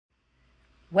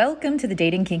Welcome to the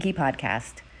Dating Kinky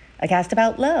Podcast, a cast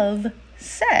about love,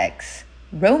 sex,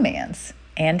 romance,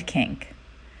 and kink.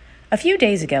 A few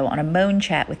days ago on a Moan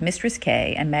chat with Mistress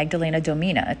K and Magdalena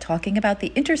Domina talking about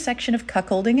the intersection of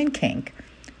cuckolding and kink,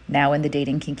 now in the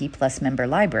Dating Kinky Plus member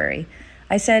library,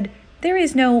 I said, there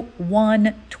is no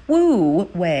one true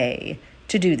way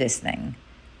to do this thing.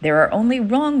 There are only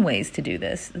wrong ways to do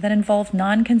this that involve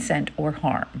non-consent or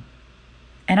harm.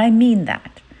 And I mean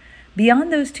that.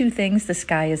 Beyond those two things, the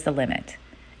sky is the limit.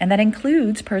 And that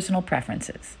includes personal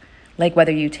preferences, like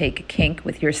whether you take kink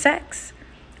with your sex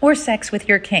or sex with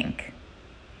your kink.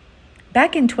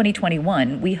 Back in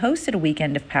 2021, we hosted a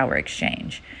weekend of power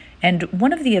exchange, and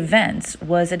one of the events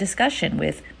was a discussion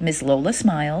with Ms. Lola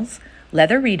Smiles,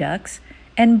 Leather Redux,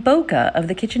 and Boca of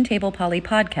the Kitchen Table Poly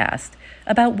podcast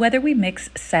about whether we mix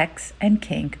sex and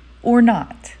kink or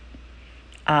not.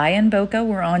 I and Boca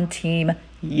were on team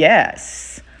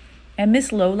yes, and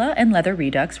Miss Lola and Leather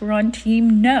Redux were on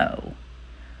team no.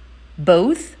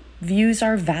 Both views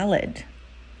are valid.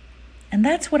 And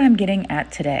that's what I'm getting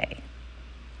at today.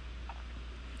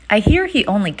 I hear he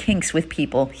only kinks with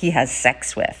people he has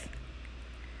sex with.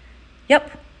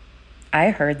 Yep,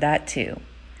 I heard that too.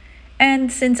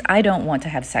 And since I don't want to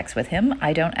have sex with him,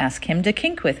 I don't ask him to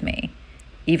kink with me,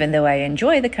 even though I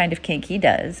enjoy the kind of kink he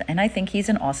does, and I think he's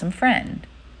an awesome friend.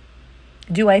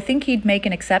 Do I think he'd make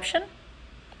an exception?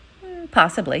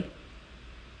 Possibly.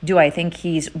 Do I think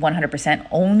he's 100%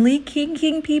 only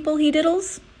kinking people he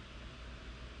diddles?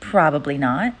 Probably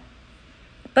not.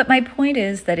 But my point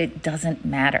is that it doesn't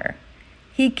matter.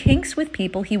 He kinks with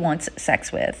people he wants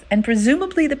sex with, and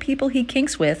presumably the people he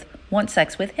kinks with want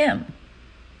sex with him.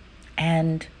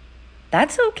 And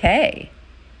that's okay.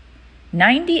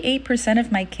 98%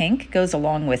 of my kink goes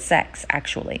along with sex,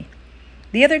 actually.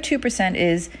 The other 2%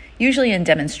 is usually in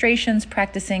demonstrations,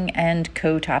 practicing, and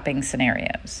co-topping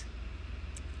scenarios.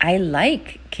 I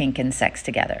like kink and sex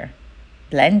together.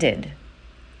 Blended.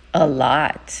 A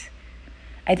lot.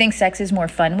 I think sex is more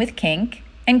fun with kink,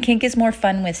 and kink is more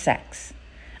fun with sex.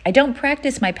 I don't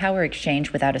practice my power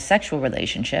exchange without a sexual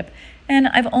relationship, and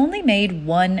I've only made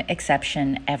one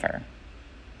exception ever.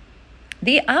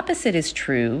 The opposite is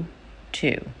true,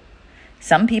 too.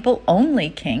 Some people only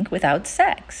kink without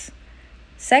sex.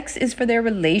 Sex is for their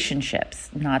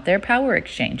relationships, not their power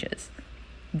exchanges.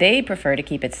 They prefer to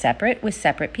keep it separate with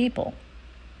separate people.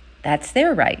 That's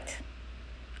their right.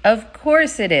 Of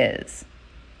course it is.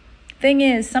 Thing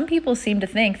is, some people seem to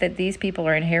think that these people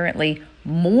are inherently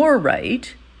more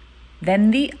right than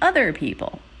the other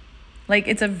people. Like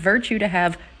it's a virtue to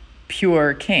have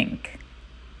pure kink.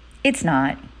 It's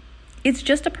not. It's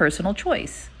just a personal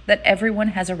choice that everyone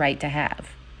has a right to have.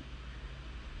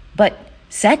 But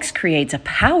sex creates a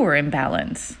power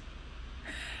imbalance.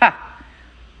 Ha!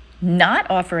 Not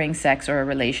offering sex or a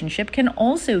relationship can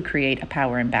also create a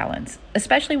power imbalance,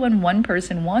 especially when one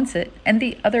person wants it and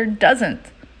the other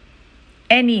doesn't.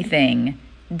 Anything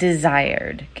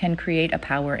desired can create a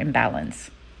power imbalance.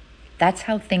 That's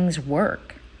how things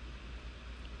work.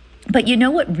 But you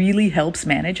know what really helps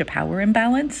manage a power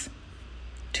imbalance?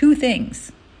 2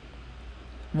 things.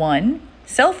 1,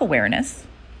 self-awareness.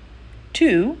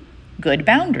 2, good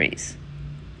boundaries.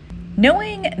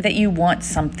 Knowing that you want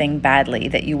something badly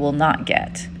that you will not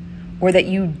get, or that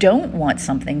you don't want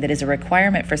something that is a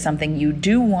requirement for something you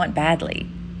do want badly,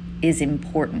 is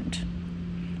important.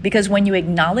 Because when you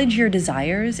acknowledge your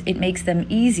desires, it makes them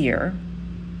easier,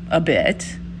 a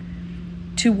bit,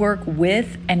 to work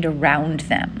with and around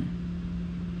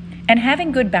them. And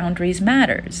having good boundaries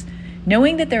matters.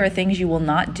 Knowing that there are things you will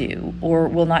not do, or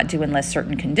will not do unless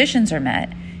certain conditions are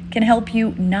met, can help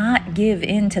you not give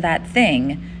in to that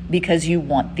thing because you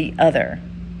want the other.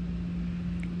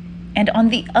 And on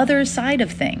the other side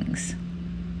of things,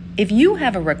 if you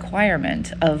have a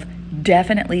requirement of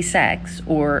definitely sex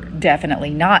or definitely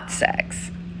not sex,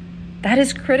 that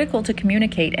is critical to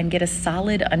communicate and get a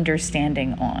solid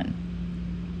understanding on.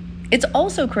 It's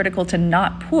also critical to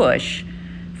not push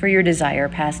for your desire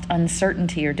past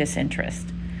uncertainty or disinterest.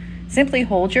 Simply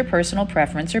hold your personal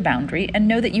preference or boundary and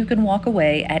know that you can walk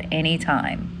away at any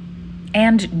time.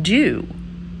 And do.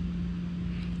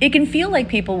 It can feel like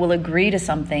people will agree to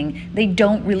something they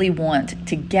don't really want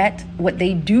to get what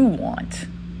they do want,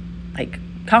 like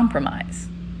compromise.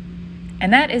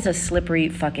 And that is a slippery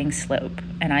fucking slope.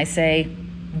 And I say,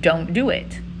 don't do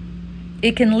it.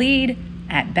 It can lead,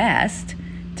 at best,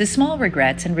 to small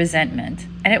regrets and resentment,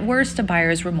 and at worst to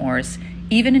buyer's remorse,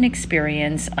 even an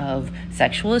experience of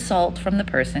sexual assault from the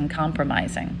person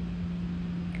compromising.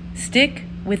 Stick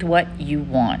with what you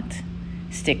want.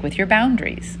 Stick with your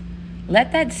boundaries.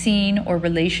 Let that scene or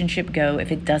relationship go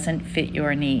if it doesn't fit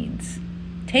your needs.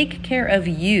 Take care of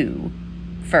you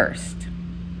first.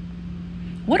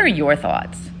 What are your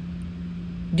thoughts?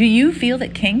 Do you feel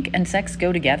that kink and sex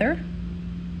go together?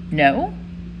 No?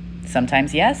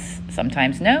 Sometimes yes,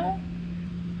 sometimes no?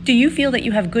 Do you feel that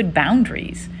you have good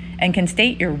boundaries and can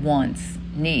state your wants,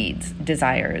 needs,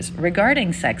 desires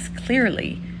regarding sex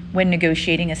clearly when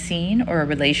negotiating a scene or a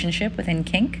relationship within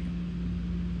kink?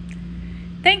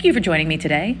 Thank you for joining me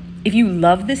today. If you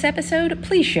love this episode,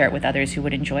 please share it with others who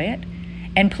would enjoy it.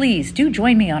 And please do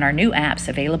join me on our new apps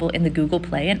available in the Google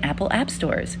Play and Apple App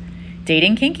Stores.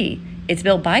 Dating Kinky. It's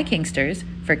built by Kinksters,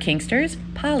 for Kinksters,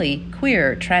 poly,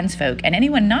 queer, trans folk, and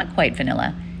anyone not quite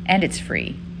vanilla, and it's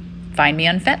free. Find me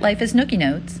on FetLife as Nookie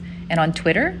Notes, and on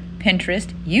Twitter,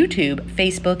 Pinterest, YouTube,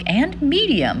 Facebook, and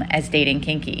Medium as Dating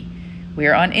Kinky. We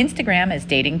are on Instagram as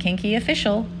Dating Kinky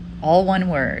Official, all one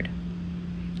word.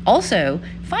 Also,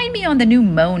 find me on the new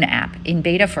Moan app in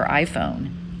beta for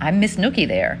iPhone. I'm Miss Nookie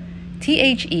there.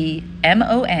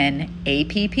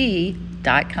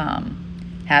 TheMonapp.com.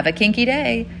 Have a kinky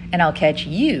day, and I'll catch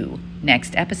you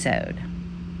next episode.